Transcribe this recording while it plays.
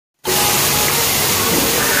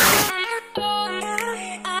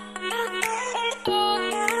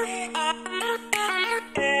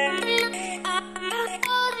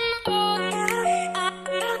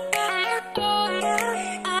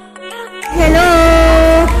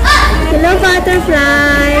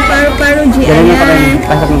butterfly. Paru-paru G. Ayan.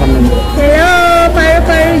 Hello,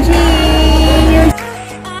 paru-paru G.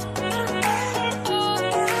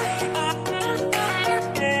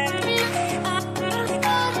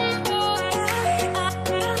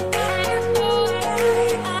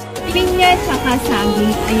 Pinya tsaka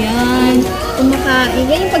saging. Ayan. Kumakain.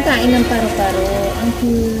 Yan yung pagkain ng paru-paru. Ang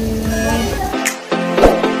cute.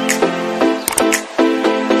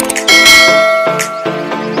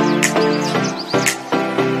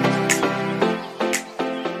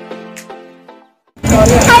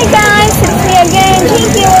 Hi guys! It's me again,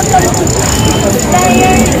 Jinky. Welcome to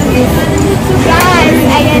Diaries. Guys,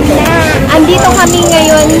 ayan na. Andito kami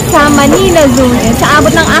ngayon sa Manila Zoo. Sa abot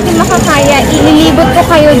ng aking makakaya, ililibot ko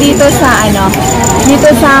kayo dito sa dito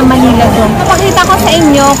sa Manila Zoo. Papakita ko sa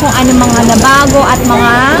inyo kung ano mga nabago at kung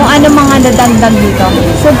ano mga nadagdag dito.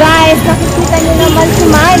 So guys, nakikita nyo naman si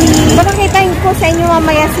Mali. Papakita ko sa inyo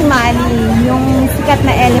mamaya si Mali, yung sikat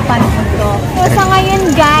na elephant dito. So sa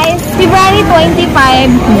ngayon guys, February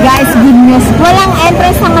 25, guys, good news. Walang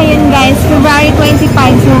entrance sa ngayon guys, February 25.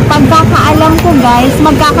 So pagkakaalam ko guys,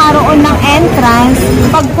 magkakaroon ng entrance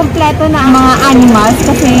pag kumpleto na ang mga animals.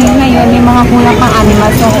 Kasi ngayon may mga kulang pang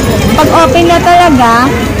animals. So pag open na talaga,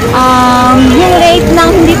 yung rate ng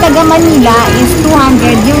hindi taga Manila is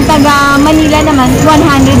 200. Yung taga Manila naman,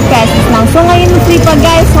 100 pesos lang. So ngayon free pa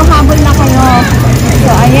guys, so habol na kayo. So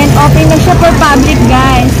ayan, open na siya for public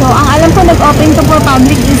guys. So ang alam ko nag-open to for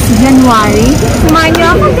public is January. Samahan niyo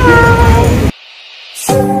ako guys!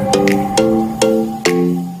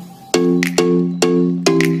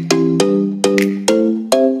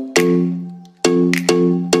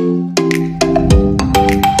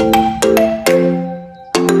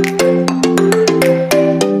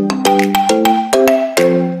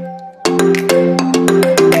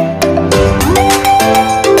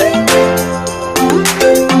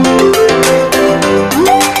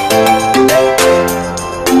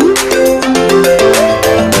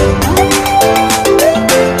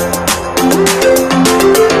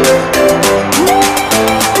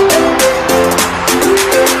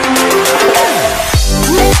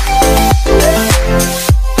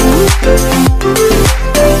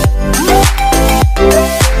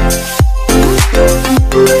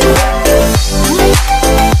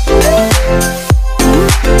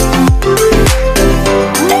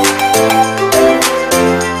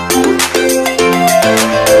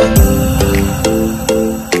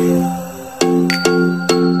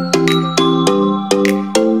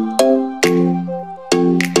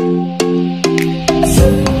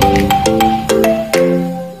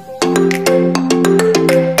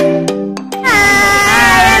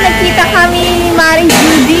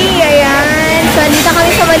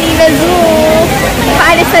 Manila Zoo.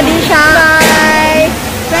 Paalis na din siya. Bye!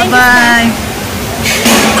 Bye!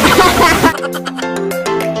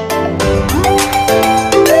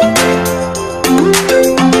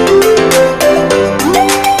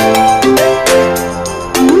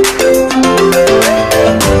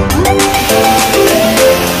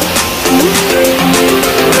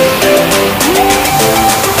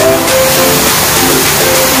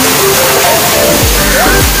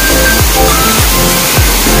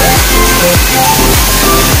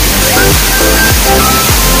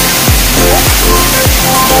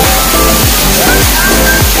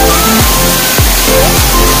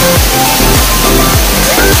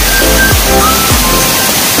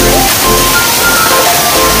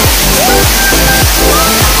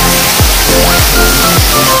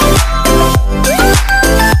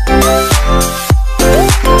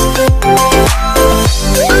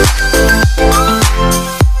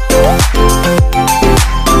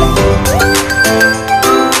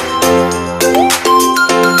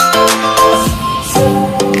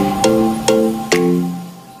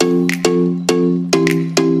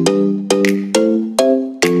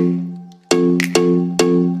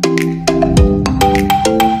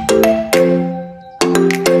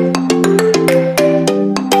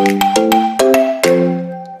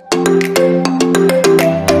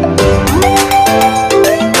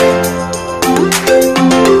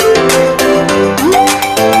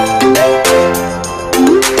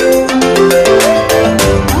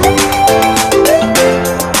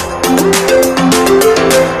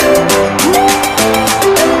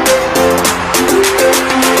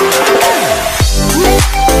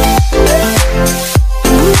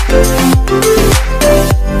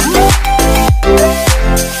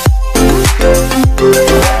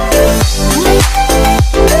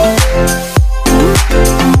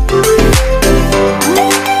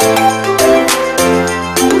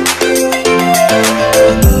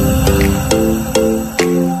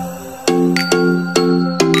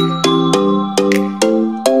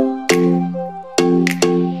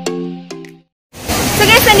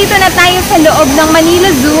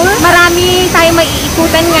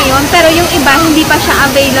 ikutan ngayon, pero yung iba hindi pa siya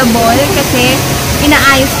available kasi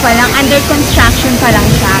inaayos pa lang, under construction pa lang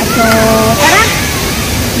siya. So, tara!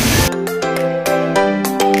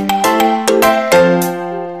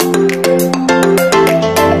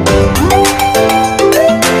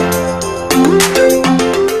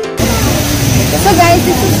 So guys,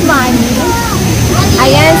 this is Mali.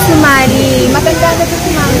 Ayan si Mali. Matanda na to si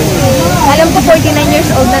Mali. Alam ko 49 years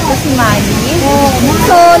old na to si Mali.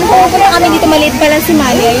 So, nung kami dito, maliit pa lang si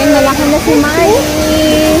Mali. Ayan, malaki na si Mali.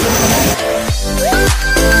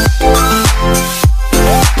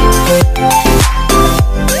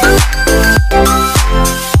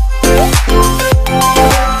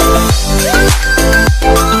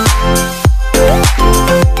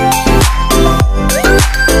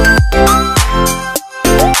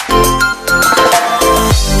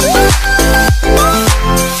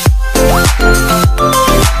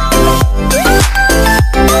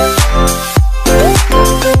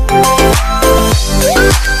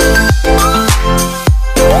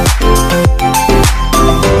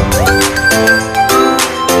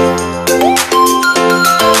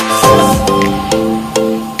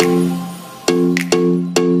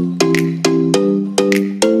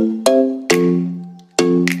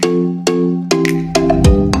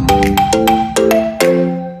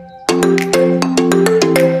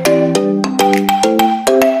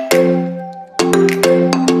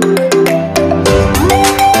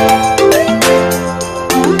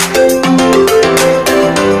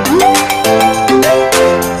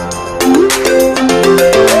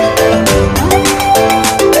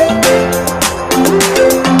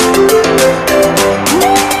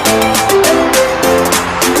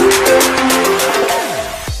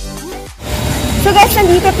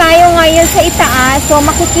 Nandito tayo ngayon sa itaas. So,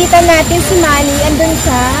 makikita natin si Mali. Andun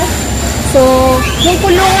siya. So, yung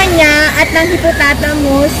kulungan niya at ng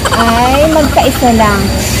hippopotamus ay magkaisa lang.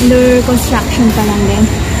 Under construction pa lang din.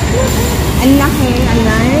 Ang laki.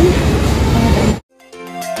 Ayan.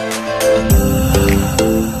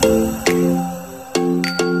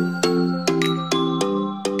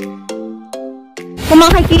 Kung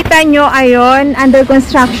makikita nyo, ayun, under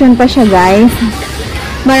construction pa siya, guys.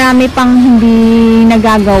 Marami pang hindi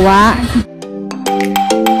nagagawa.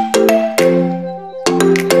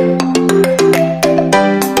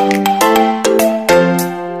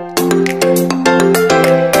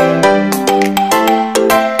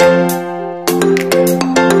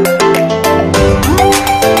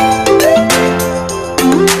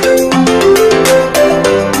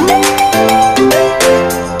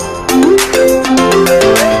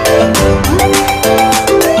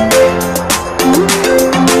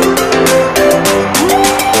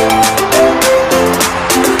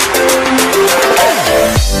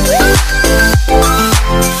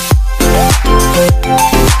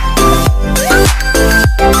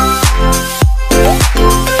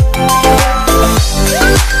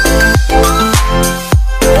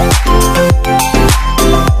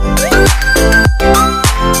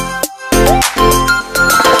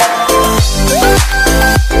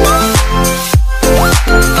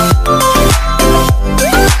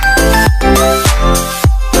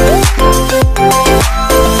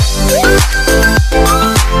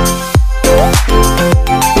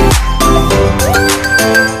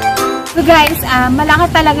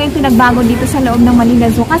 Malaki talaga yung pinagbago dito sa loob ng Manila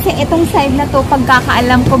Zoo. Kasi itong side na to,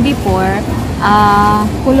 pagkakaalam ko before,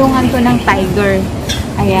 kulungan to ng tiger.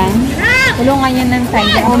 Ayan. Kulungan yan ng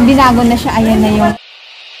tiger. Kung binago na siya, ayan na yung...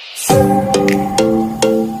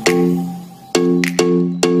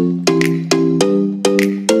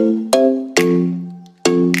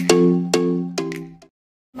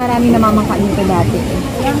 Marami namamangkaan dito dati.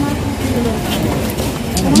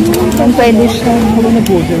 Kung pwede siya.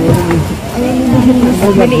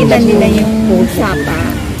 Maliitan nila yung sapa.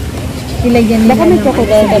 Ilagyan nila. Baka may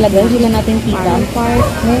chocolate talaga. Hindi lang natin kita.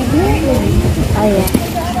 Ayan.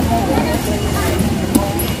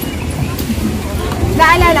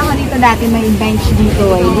 Naalala ko dito dati may bench dito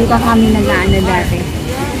eh. Dito kami nag-aano dati.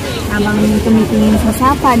 Habang tumitingin sa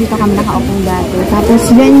sapa, dito kami nakaupong dati. Tapos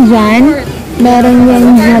yan dyan. Meron yan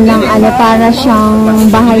dyan lang para siyang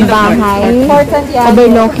bahay-bahay.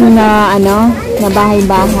 Overlooking na na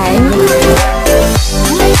bahay-bahay.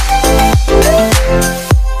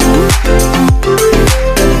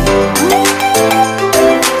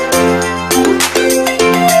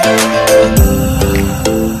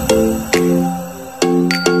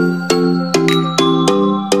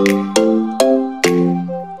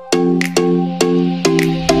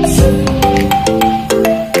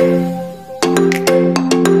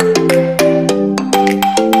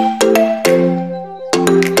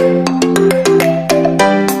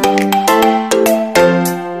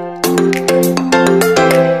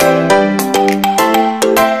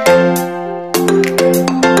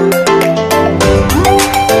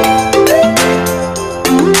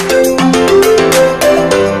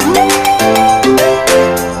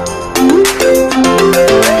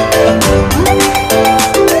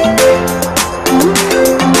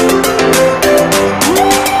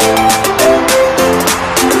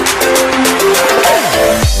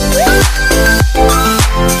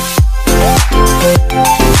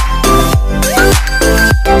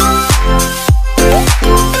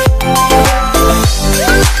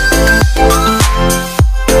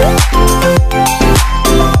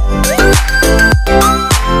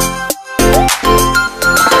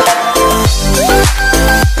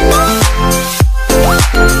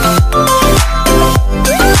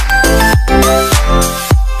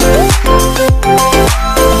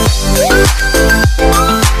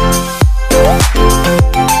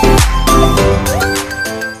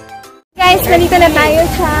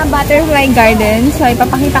 garden. So,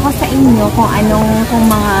 ipapakita ko sa inyo kung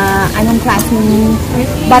anong klaseng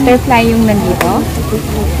butterfly yung nandito.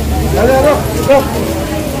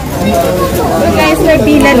 So guys, may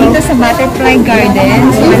pila dito sa butterfly garden.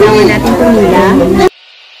 So, manawan natin pumila.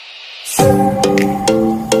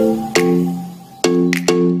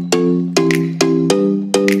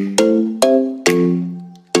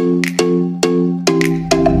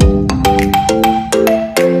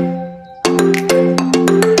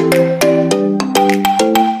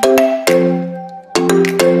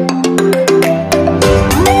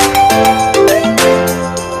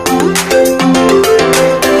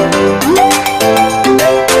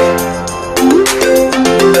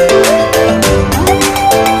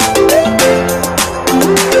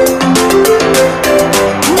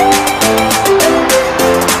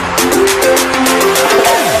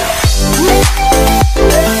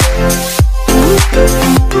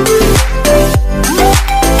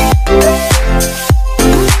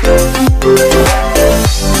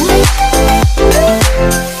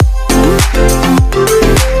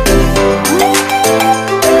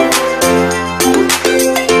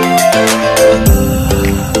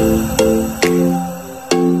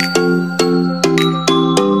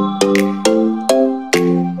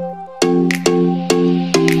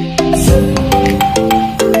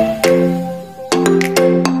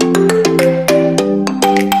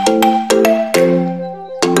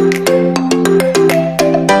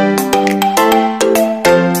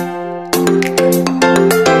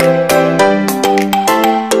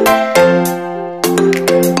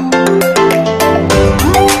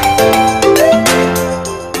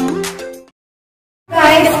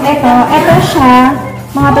 Ito siya,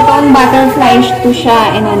 mga totoong butterfly to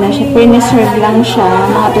siya, and ano siya, preserve lang siya,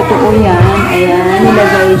 mga totoo yan, ayan,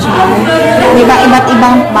 nilagay dyan. Diba, iba't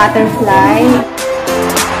ibang butterfly.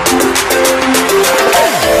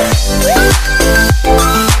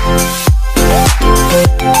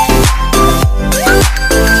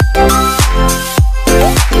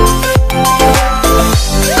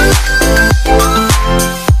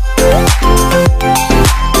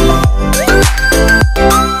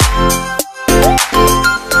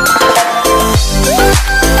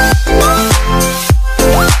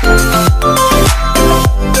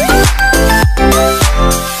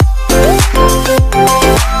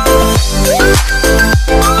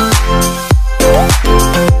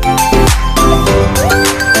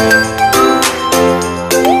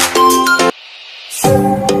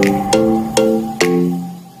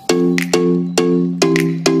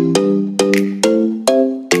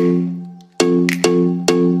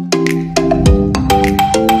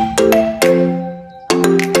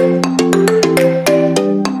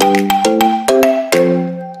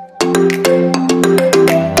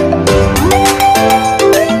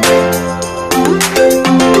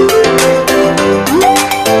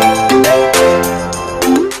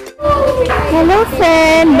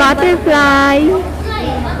 Butterfly,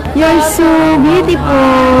 you're so beautiful.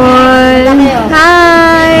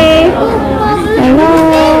 Hi. Hello.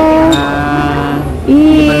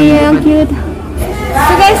 Ang cute.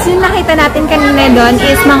 So guys, yung nakita natin kanina doon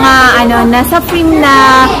is mga nasa frame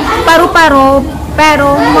na paru-paro,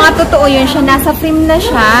 pero mga totoo yun siya, nasa frame na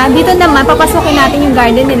siya. Dito naman papasokin natin yung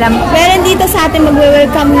garden nila. Meron dito sa atin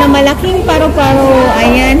magwe-welcome na malaking paru-paro.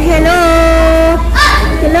 Ayan, hello.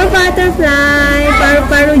 Hello, butterfly.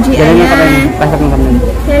 Paru-paro G. Ayan.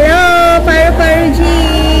 Hello, paru-paro G.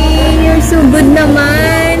 You're so good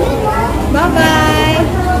naman. Bye-bye.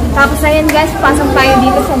 Tapos ayan guys, pasok tayo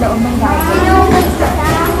dito sa loob ng garden.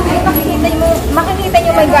 Ay, makikita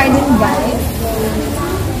nyo may garden guys.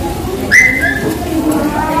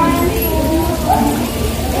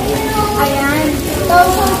 Ayan. So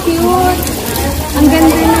cute. Ang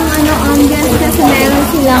ganda ng ambience kasi meron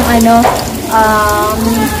silang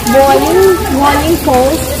walling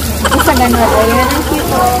post. Isa ganun. Ayan, ang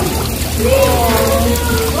cute.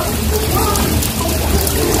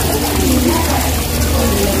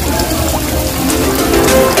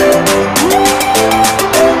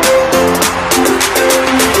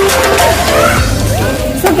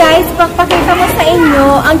 So guys, pakita mo sa inyo,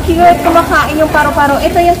 ang cute kumakain yung paru-paro.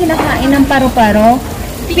 Ito yung kinakain ng paru-paro.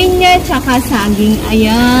 Pinya tsaka saging.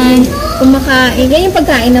 Ayan. Kumakain. Yan yung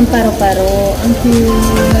pagkain ng paru-paro. Ang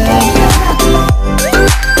cute.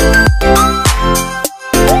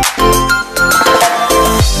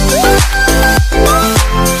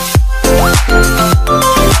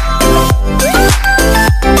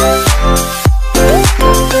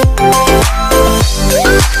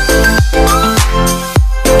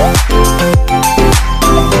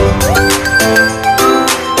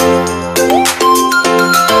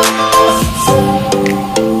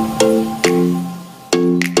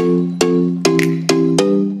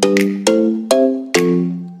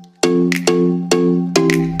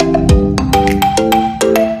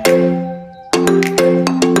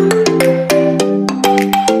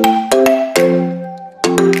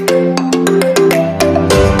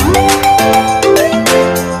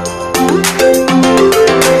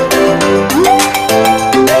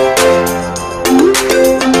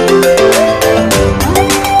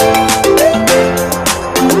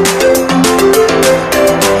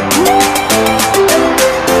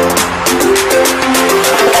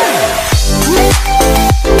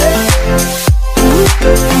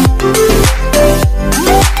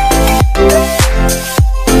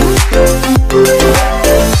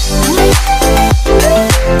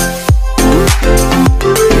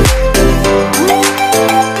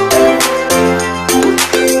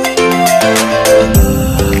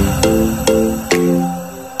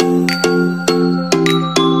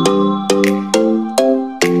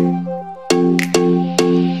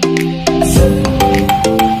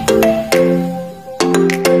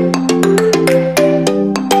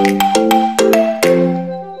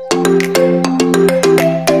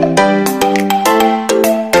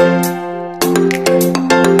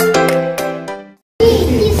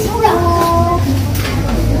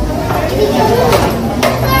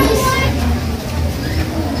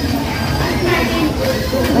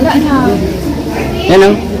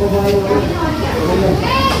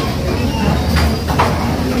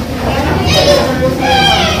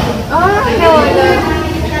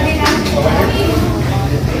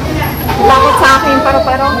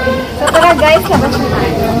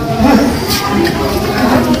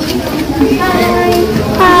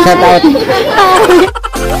 Shout out.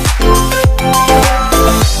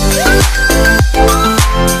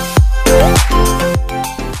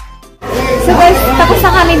 So guys, tapos na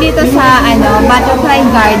kami dito sa Butterfly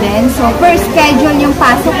Garden. So per schedule yung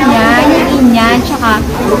pasok niya, yung in niya, tsaka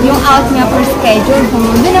yung out niya per schedule. So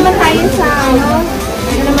doon naman tayo sa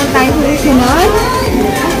doon naman tayo sa sunod.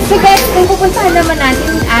 So guys, kung pupuntahan naman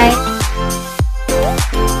natin ay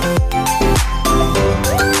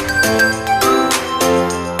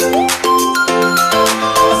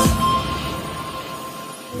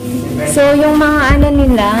so yung mga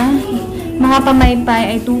nila, mga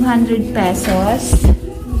pamaypay ay 200 pesos.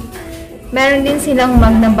 Meron din silang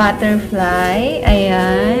mug na butterfly.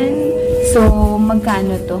 Ayan. So,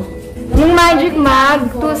 magkano to? Yung magic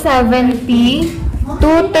mug, 270.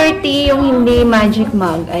 230 yung hindi magic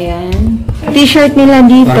mug. Ayan. T-shirt nila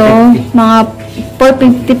dito, mga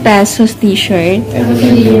 450 pesos t-shirt.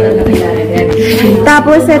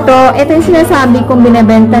 Tapos ito yung sinasabi kong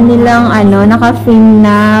binibenta nilang naka-frame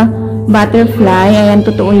na butterfly. Ayan,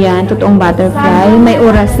 totoo yan. Totoong butterfly. May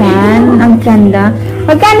orasan. Ang ganda.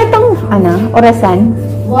 Magkano tong, orasan?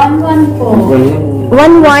 1-1 po.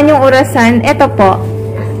 1-1 yung orasan. Ito po.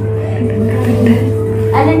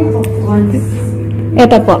 Alin po?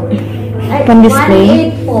 Ito po.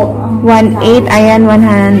 Pan-display. 1-8 po. 1.8. Ayan,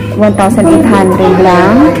 1,800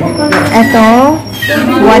 lang. Ito.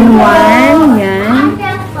 1-1. Yan.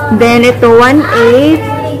 Then, ito,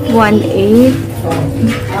 1.8. 1.8.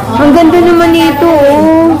 Ang ganda naman nito,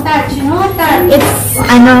 oh. It's,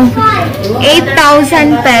 8,000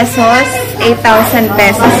 pesos. 8,000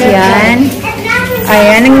 pesos yan.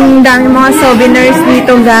 Ayan, ang dami mga souvenirs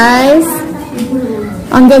dito, guys.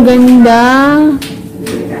 Ang gaganda.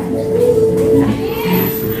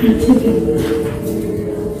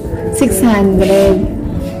 $600.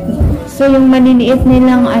 So, yung maliliit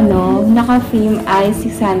nilang, naka-film ay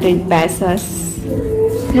 600 pesos.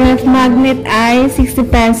 Ref magnet ay 60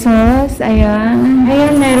 pesos. Ayan.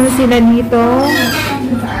 Ayan, meron sila dito.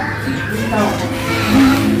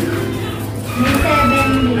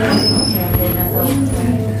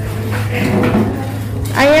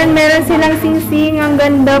 Ayan, meron silang sing-sing. Ang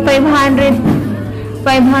ganda. 540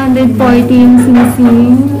 yung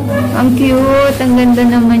sing-sing. Ang cute. Ang ganda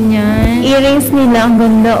naman yan. Earrings nila. Ang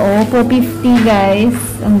ganda, oh. 450, guys.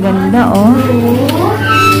 Ang ganda, oh.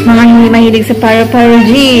 Mga hindi mahilig sa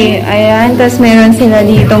para-para-G. Ayan. Tapos meron sila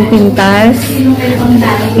ditong pintas.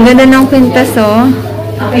 Ang ganda ng pintas, oh.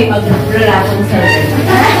 Okay, pag-relaxon sa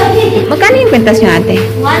Magkano yung pintas nyo, ate?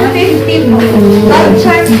 150 po.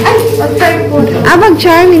 Bag-charm. Ay, bag-charm po.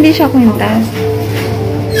 Bag-charm. Hindi siya pintas.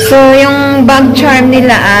 So, yung bag-charm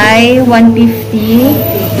nila ay 150.